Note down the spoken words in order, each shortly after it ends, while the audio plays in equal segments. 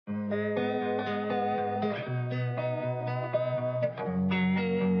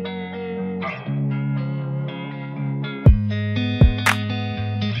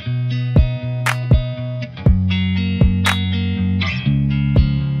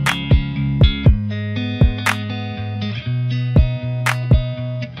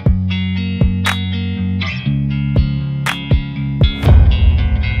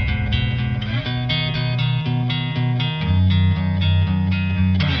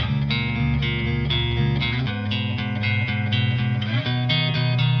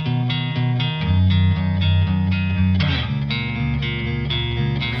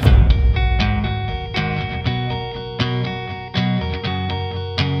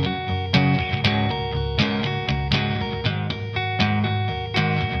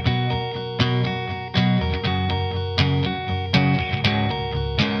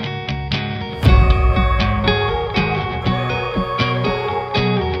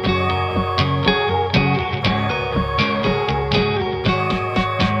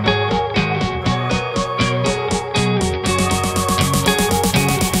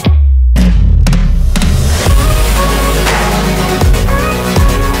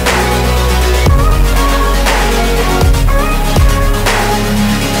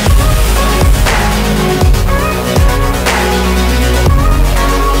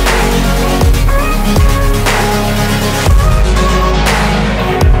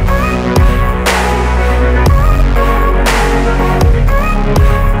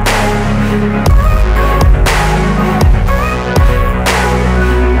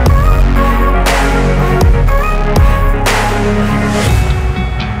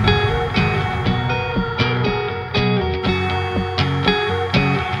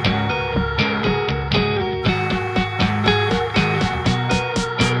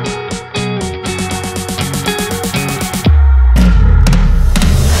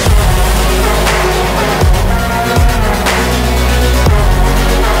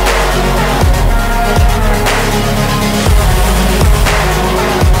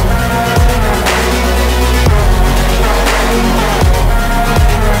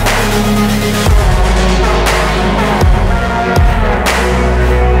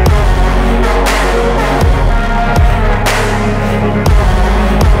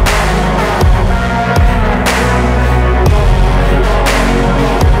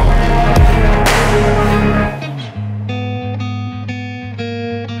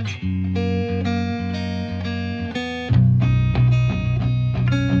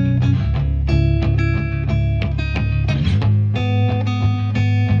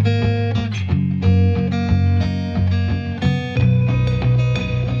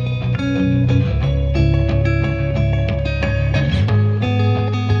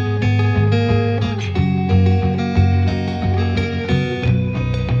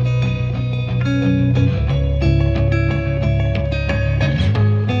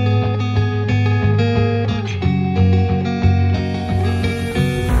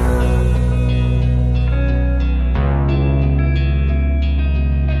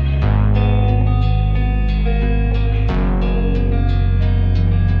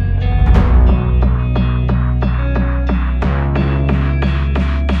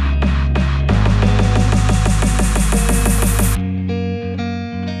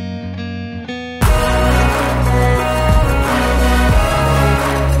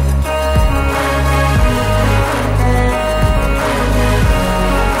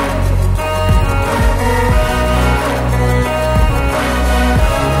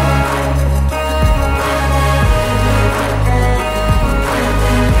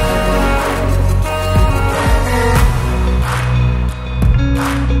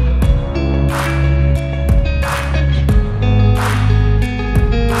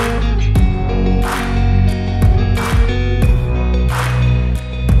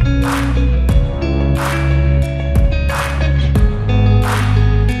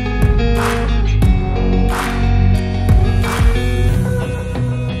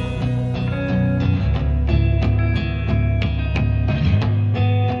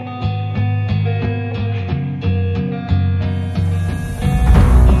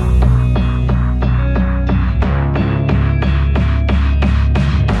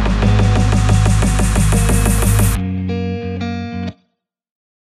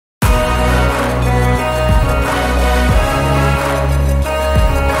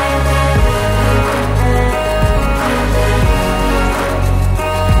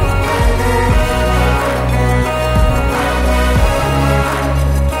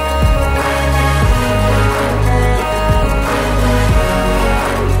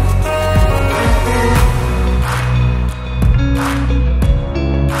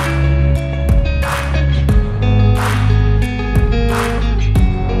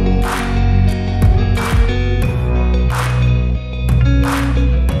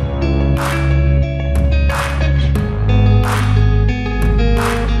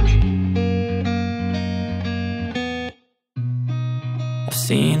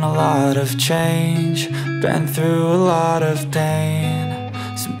seen a lot of change, been through a lot of pain.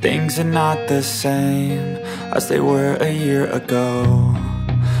 Some things are not the same as they were a year ago,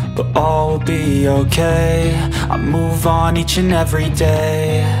 but all will be okay. I move on each and every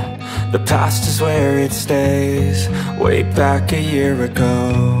day. The past is where it stays, way back a year ago.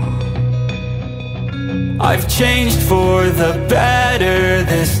 I've changed for the better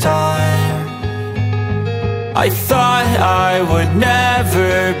this time. I thought I would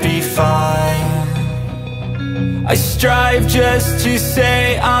never be fine. I strive just to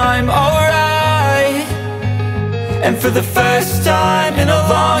say I'm alright, and for the first time in a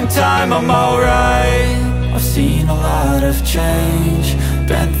long time I'm alright. I've seen a lot of change,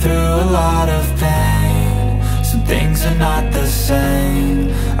 been through a lot of pain. Some things are not the same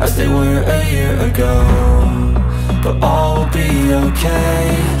as they were a year ago, but all will be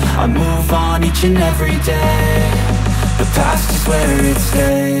okay. I move on each and every day. The past is where it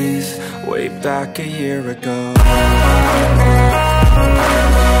stays, way back a year ago.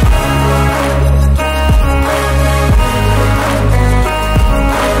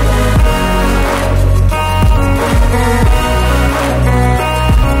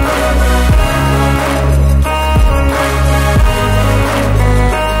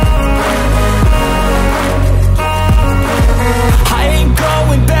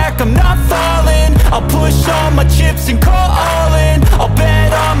 I'm not falling, I'll push all my chips and call all in. I'll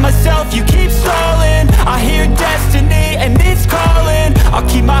bet on myself, you keep stalling. I hear destiny and it's calling. I'll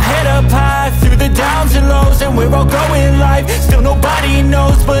keep my head up high through the downs and lows, and we're all going life. Still nobody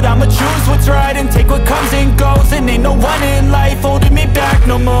knows, but I'ma choose what's right and take what comes and goes. And ain't no one in life holding me back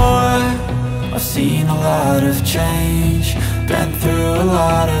no more. I've seen a lot of change, been through a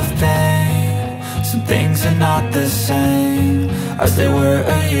lot of pain. Some things are not the same as they were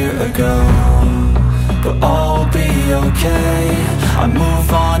a year ago, but all will be okay. I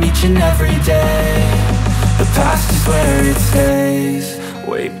move on each and every day. The past is where it stays,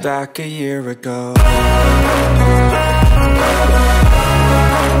 way back a year ago.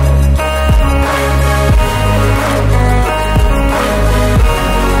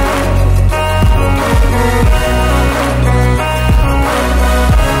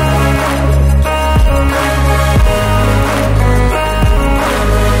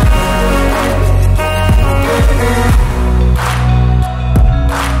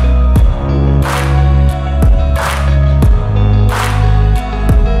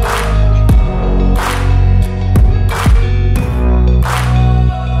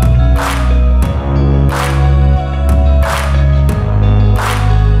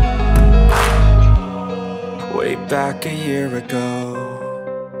 Back a year ago.